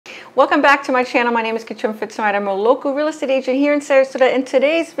Welcome back to my channel. My name is Katrin.pfitzenreiter. I'm a local real estate agent here in Sarasota, and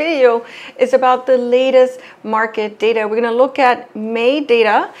today's video is about the latest market data. We're going to look at May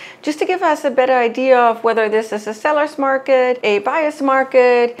data just to give us a better idea of whether this is a seller's market, a buyer's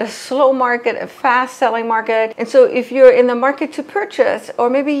market, a slow market, a fast selling market. And so if you're in the market to purchase, or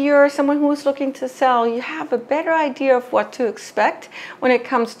maybe you're someone who's looking to sell, you have a better idea of what to expect when it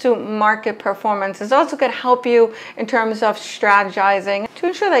comes to market performance. It's also going to help you in terms of strategizing to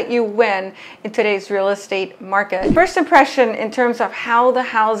ensure that you win in today's real estate market. First impression in terms of how the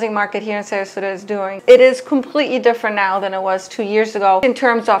housing market here in Sarasota is doing. It is completely different now than it was 2 years ago in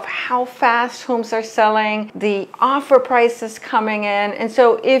terms of how fast homes are selling, the offer prices coming in. And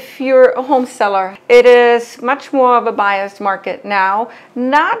so if you're a home seller, it is much more of a buyer's market now,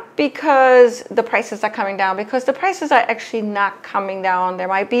 not because the prices are coming down, because the prices are actually not coming down. There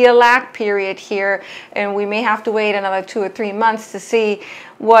might be a lag period here, and we may have to wait another 2 or 3 months to see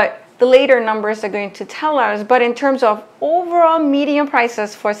what the later numbers are going to tell us. But in terms of overall median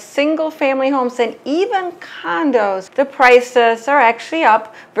prices for single family homes and even condos, the prices are actually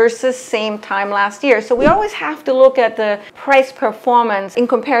up versus same time last year. So we always have to look at the price performance in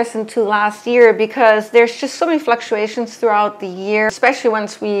comparison to last year, because there's just so many fluctuations throughout the year, especially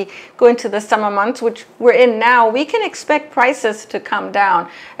once we go into the summer months, which we're in now. We can expect prices to come down,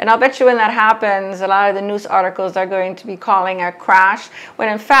 and I'll bet you when that happens, a lot of the news articles are going to be calling a crash, when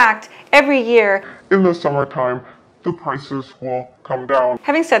in fact every year in the summertime the prices will come down.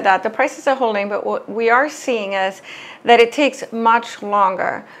 Having said that, the prices are holding, but what we are seeing is that it takes much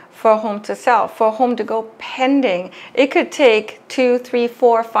longer for a home to sell, for a home to go pending. It could take 2, 3,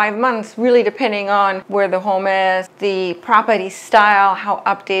 4, 5 months, really depending on where the home is, the property style, how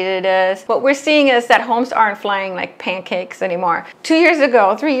updated it is. What we're seeing is that homes aren't flying like pancakes anymore. 2 years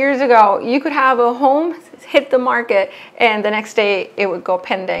ago, 3 years ago, you could have a home hit the market and the next day it would go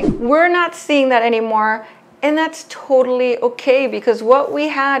pending. We're not seeing that anymore. And that's totally okay, because what we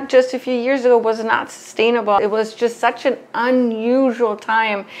had just a few years ago was not sustainable. It was just such an unusual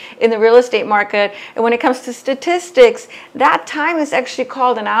time in the real estate market. And when it comes to statistics, that time is actually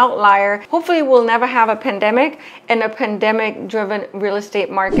called an outlier. Hopefully we'll never have a pandemic and a pandemic-driven real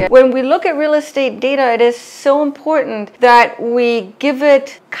estate market. When we look at real estate data, it is so important that we give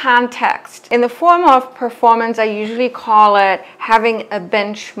it context. In the form of performance, I usually call it having a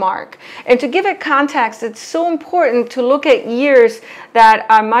benchmark. And to give it context, it's so important to look at years that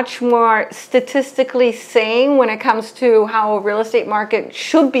are much more statistically sane when it comes to how a real estate market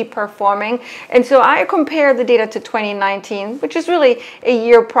should be performing. And so I compare the data to 2019, which is really a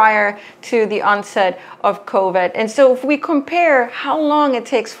year prior to the onset of COVID. And so if we compare how long it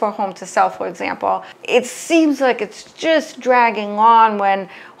takes for a home to sell, for example, it seems like it's just dragging on when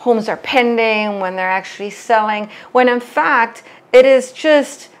homes are pending, when they're actually selling, when in fact it is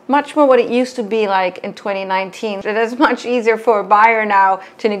just much more what it used to be like in 2019. It is much easier for a buyer now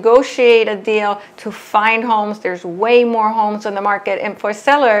to negotiate a deal, to find homes. There's way more homes on the market. And for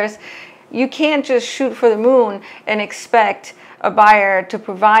sellers, you can't just shoot for the moon and expect a buyer to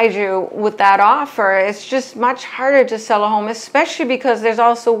provide you with that offer. It's just much harder to sell a home, especially because there's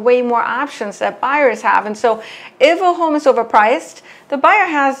also way more options that buyers have. And so if a home is overpriced, the buyer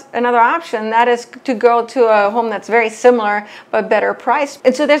has another option, that is to go to a home that's very similar but better priced.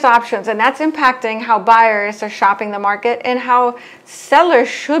 And so there's options, and that's impacting how buyers are shopping the market and how sellers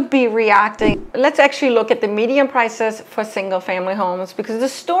should be reacting. Let's actually look at the median prices for single family homes, because the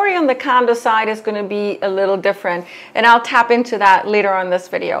story on the condo side is going to be a little different, and I'll tap into that later on this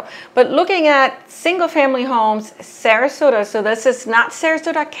video. But looking at single family homes, Sarasota, so this is not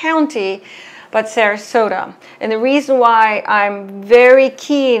Sarasota County, but Sarasota. And the reason why I'm very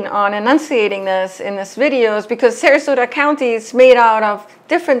keen on enunciating this in this video is because Sarasota County is made out of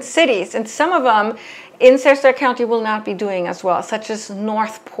different cities, and some of them in Sarasota County will not be doing as well, such as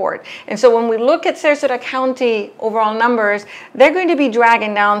Northport. And so when we look at Sarasota County overall numbers, they're going to be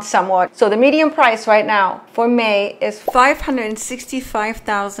dragging down somewhat. So the median price right now for May is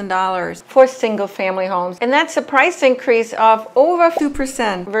 $565,000 for single family homes. And that's a price increase of over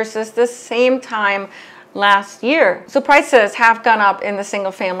 2% versus the same time last year. So prices have gone up in the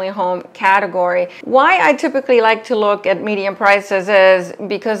single family home category. Why I typically like to look at median prices is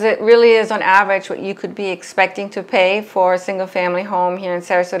because it really is on average what you could be expecting to pay for a single family home here in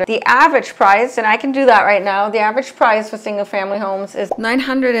Sarasota. The average price, and I can do that right now, the average price for single family homes is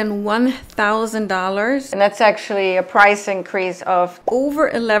 $901,000, and that's actually a price increase of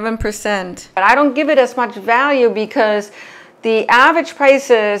over 11%. But I don't give it as much value because the average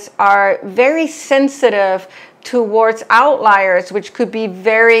prices are very sensitive towards outliers, which could be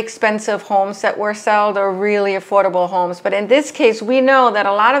very expensive homes that were sold or really affordable homes. But in this case, we know that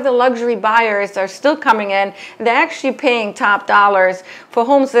a lot of the luxury buyers are still coming in. They're actually paying top dollars for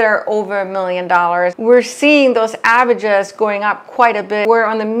homes that are over $1 million. We're seeing those averages going up quite a bit. Where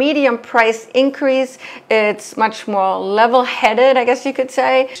on the median price increase, it's much more level-headed, I guess you could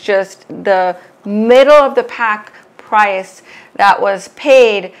say. It's just the middle of the pack price that was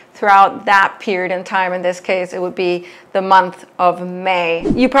paid throughout that period in time. In this case, it would be the month of May.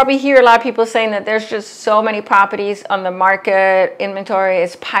 You probably hear a lot of people saying that there's just so many properties on the market, inventory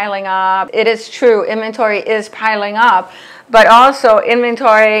is piling up. It is true, inventory is piling up, but also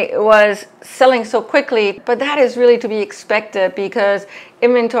inventory was selling so quickly. But that is really to be expected because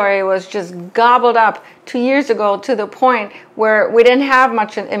inventory was just gobbled up 2 years ago to the point where we didn't have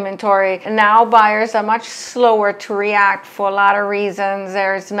much in inventory. And now buyers are much slower to react for a lot of reasons.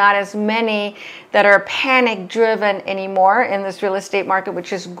 There's not as many that are panic driven anymore in this real estate market,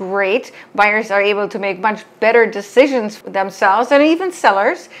 which is great. Buyers are able to make much better decisions for themselves and even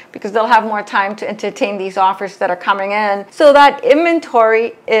sellers because they'll have more time to entertain these offers that are coming in. So that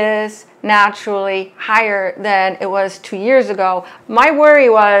inventory is naturally higher than it was 2 years ago. My worry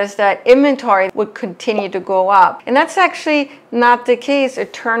was that inventory would continue to go up, and that's actually not the case.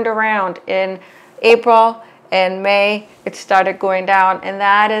 It turned around in April and May. It started going down, and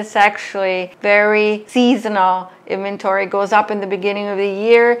that is actually very seasonal. Inventory goes up in the beginning of the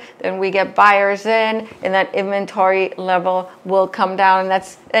year, then we get buyers in, and that inventory level will come down. And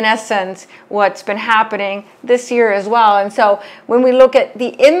that's in essence what's been happening this year as well. And so when we look at the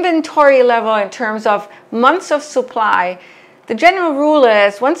inventory level in terms of months of supply, the general rule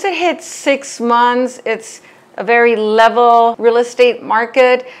is once it hits 6 months, it's a very level real estate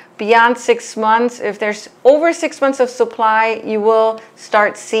market. Beyond 6 months, if there's over 6 months of supply, you will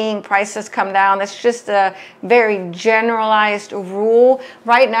start seeing prices come down. That's just a very generalized rule.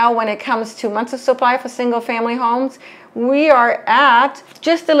 Right now, when it comes to months of supply for single family homes, we are at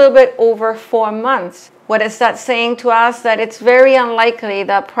just a little bit over 4 months. What is that saying to us? That it's very unlikely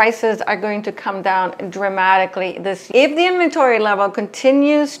that prices are going to come down dramatically this year. If the inventory level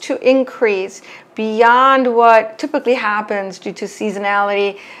continues to increase beyond what typically happens due to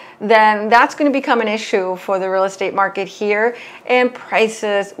seasonality, then that's going to become an issue for the real estate market here, and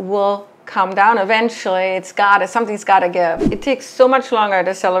prices will come down eventually. Something's got to give. It takes so much longer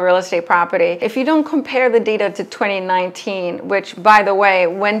to sell a real estate property. If you don't compare the data to 2019, which by the way,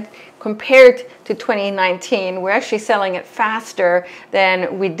 when compared to 2019, we're actually selling it faster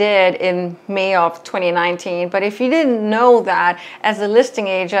than we did in May of 2019. But if you didn't know that as a listing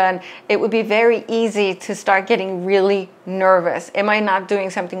agent, it would be very easy to start getting really nervous. Am I not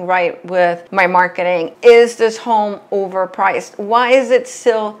doing something right with my marketing? Is this home overpriced? Why is it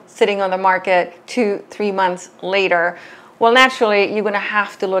still sitting on the market 2-3 months later? Well, naturally, you're going to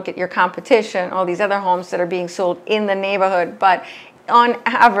have to look at your competition, all these other homes that are being sold in the neighborhood. But on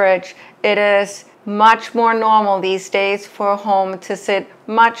average, it is much more normal these days for a home to sit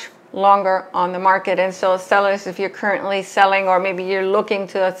much longer on the market. And so sellers, if you're currently selling or maybe you're looking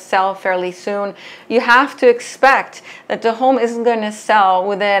to sell fairly soon, you have to expect that the home isn't going to sell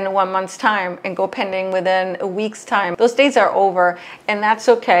within 1 month's time and go pending within a week's time. Those days are over, and that's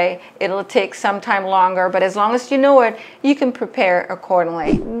okay. It'll take some time longer, but as long as you know it, you can prepare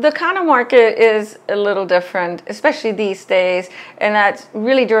accordingly. The condo market is a little different, especially these days, and that's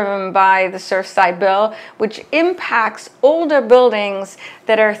really driven by the Surfside bill, which impacts older buildings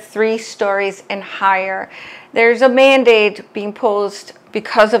that are 3 stories and higher. There's a mandate being posed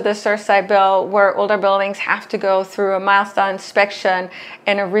because of the Surfside bill where older buildings have to go through a milestone inspection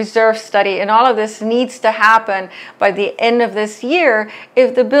and a reserve study, and all of this needs to happen by the end of this year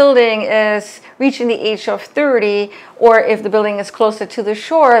if the building is reaching the age of 30, or if the building is closer to the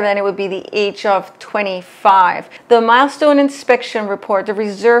shore, then it would be the age of 25. The milestone inspection report, the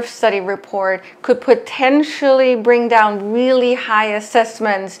reserve study report, could potentially bring down really high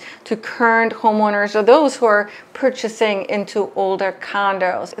assessments to current homeowners or those who are purchasing into older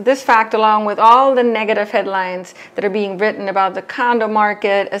condos. This fact, along with all the negative headlines that are being written about the condo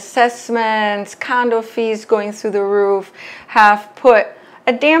market, assessments, condo fees going through the roof, have put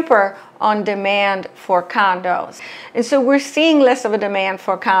a damper on demand for condos. And so we're seeing less of a demand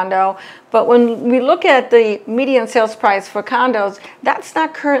for condo, but when we look at the median sales price for condos, that's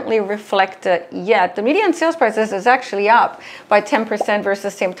not currently reflected yet. The median sales price is actually up by 10%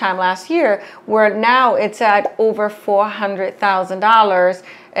 versus same time last year, where now it's at over $400,000.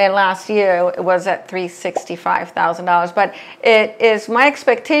 And last year it was at $365,000. But it is my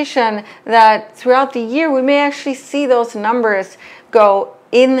expectation that throughout the year we may actually see those numbers go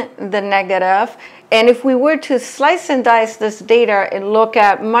in the negative, And if we were to slice and dice this data and look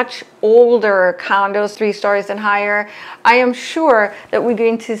at much older condos, 3 stories and higher, I am sure that we're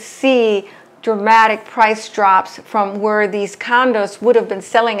going to see dramatic price drops from where these condos would have been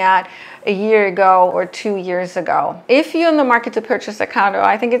selling at a year ago or 2 years ago. If you're in the market to purchase a condo,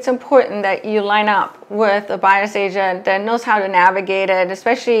 I think it's important that you line up with a buyer's agent that knows how to navigate it,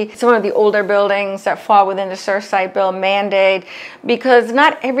 especially some of the older buildings that fall within the Surfside Bill mandate, because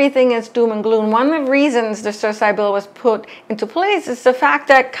not everything is doom and gloom. One of the reasons the Surfside Bill was put into place is the fact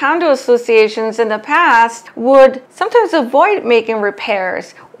that condo associations in the past would sometimes avoid making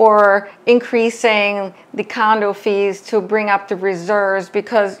repairs or increasing the condo fees to bring up the reserves,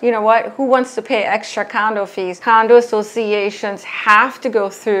 because you know what, who wants to pay extra condo fees? Condo associations have to go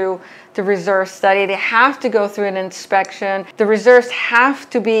through the reserve study. They have to go through an inspection. The reserves have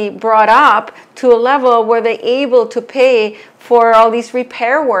to be brought up to a level where they're able to pay for all these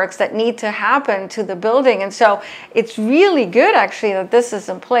repair works that need to happen to the building. And so it's really good actually that this is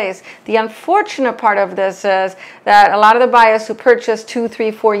in place. The unfortunate part of this is that a lot of the buyers who purchased 2,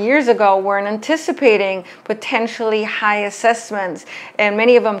 3, 4 years ago weren't anticipating potentially high assessments, and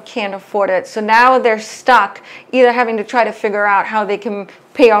many of them can't afford it. So now they're stuck either having to try to figure out how they can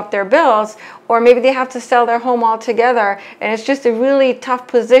pay off their bills, or maybe they have to sell their home altogether, and it's just a really tough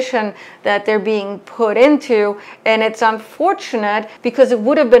position that they're being put into. And it's unfortunate because it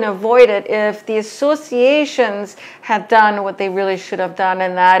would have been avoided if the associations had done what they really should have done,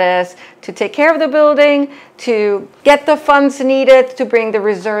 and that is to take care of the building, to get the funds needed to bring the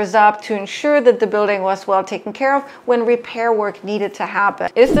reserves up, to ensure that the building was well taken care of when repair work needed to happen.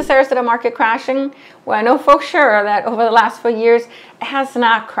 Is the Sarasota market crashing? Well, I know for sure that over the last 4 years, it has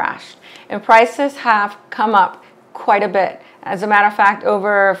not crashed, and prices have come up quite a bit. As a matter of fact,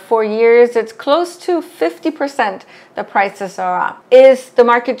 over 4 years, it's close to 50% the prices are up. Is the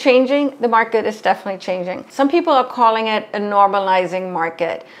market changing? The market is definitely changing. Some people are calling it a normalizing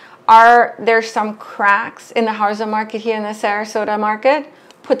market. Are there some cracks in the housing market here in the Sarasota market?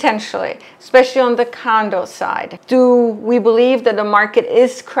 Potentially, especially on the condo side. Do we believe that the market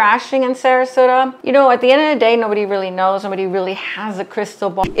is crashing in Sarasota? You know, at the end of the day, nobody really knows. Nobody really has a crystal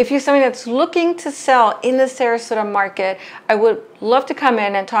ball. If you're somebody that's looking to sell in the Sarasota market, I would love to come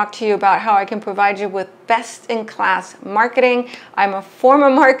in and talk to you about how I can provide you with best-in-class marketing. I'm a former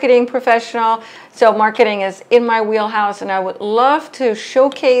marketing professional, so marketing is in my wheelhouse, and I would love to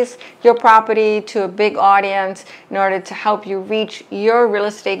showcase your property to a big audience in order to help you reach your real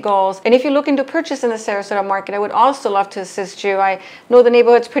estate goals. And if you're looking to purchase in the Sarasota market, I would also love to assist you. I know the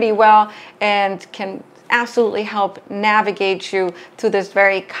neighborhoods pretty well and can absolutely help navigate you through this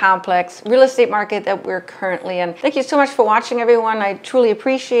very complex real estate market that we're currently in. Thank you so much for watching, everyone. I truly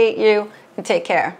appreciate you, and take care.